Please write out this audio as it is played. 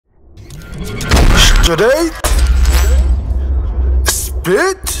Today,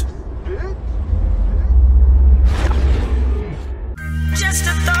 Spitt. Just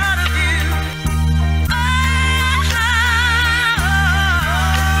the thought of you.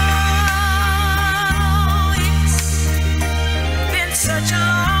 Oh, it's been such a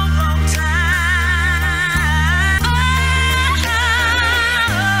long, long time.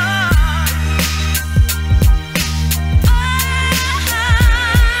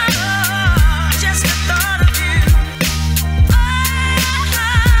 Just the thought of you.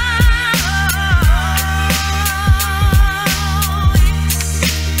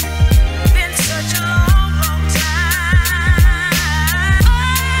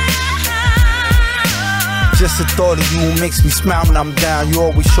 Just the thought of you makes me smile when I'm down. You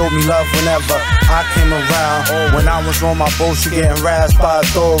always showed me love whenever I came around. When I was on my boat, you getting razzed by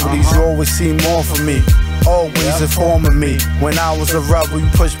authorities. You always see more for me, always informing me. When I was a rebel, you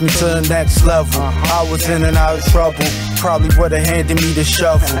pushed me to the next level. I was in and out of trouble, probably would've handed me the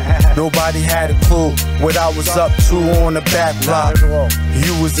shovel. Nobody had a clue what I was up to on the back block.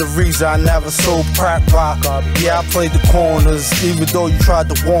 You was the reason I never sold crack rock. Yeah, I played the corners, even though you tried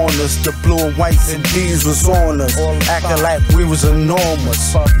to warn us. The blue and whites and D's was on us, acting like we was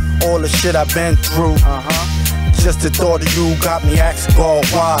enormous. All the shit I've been through, just the thought of you got me asking God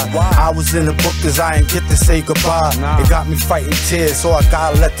why. I was in the book cause I ain't get to say goodbye. It got me fighting tears, so I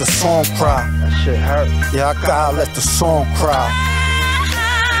gotta let the song cry. That shit hurt. Yeah, I gotta let the song cry.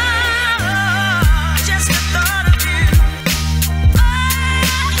 Just the thought of you.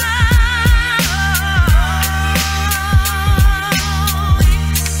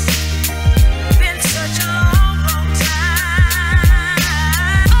 It's been such a long, long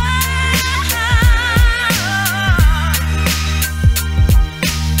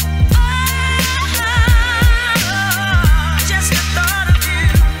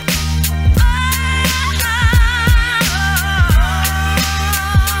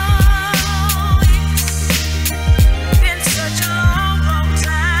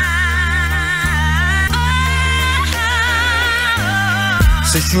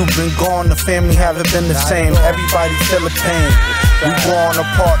Since you've been gone, the family haven't been the same. Everybody feel the pain. We growing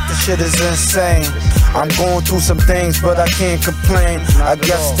apart, the shit is insane. I'm going through some things, but I can't complain. I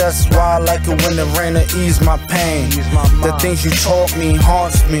guess that's why I like it when it rain to ease my pain. The things you taught me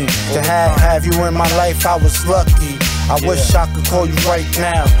haunts me. To have you in my life, I was lucky. I wish I could call you right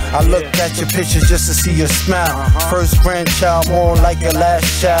now. I looked at your pictures just to see your smile. First grandchild, more like your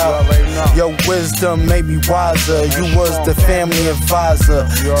last child. Your wisdom made me wiser. You was the family advisor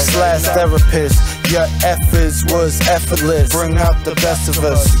slash therapist. Your efforts was effortless, bring out the best of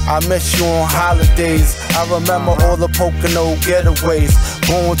us. I miss you on holidays. I remember all the Pocono getaways,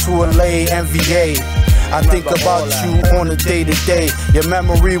 going to LA, NVA. I think about you on a day-to-day. Your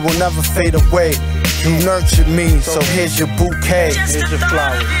memory will never fade away. You nurtured me, so here's your bouquet. Here's your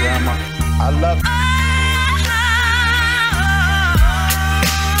flowers, Grandma. I love you.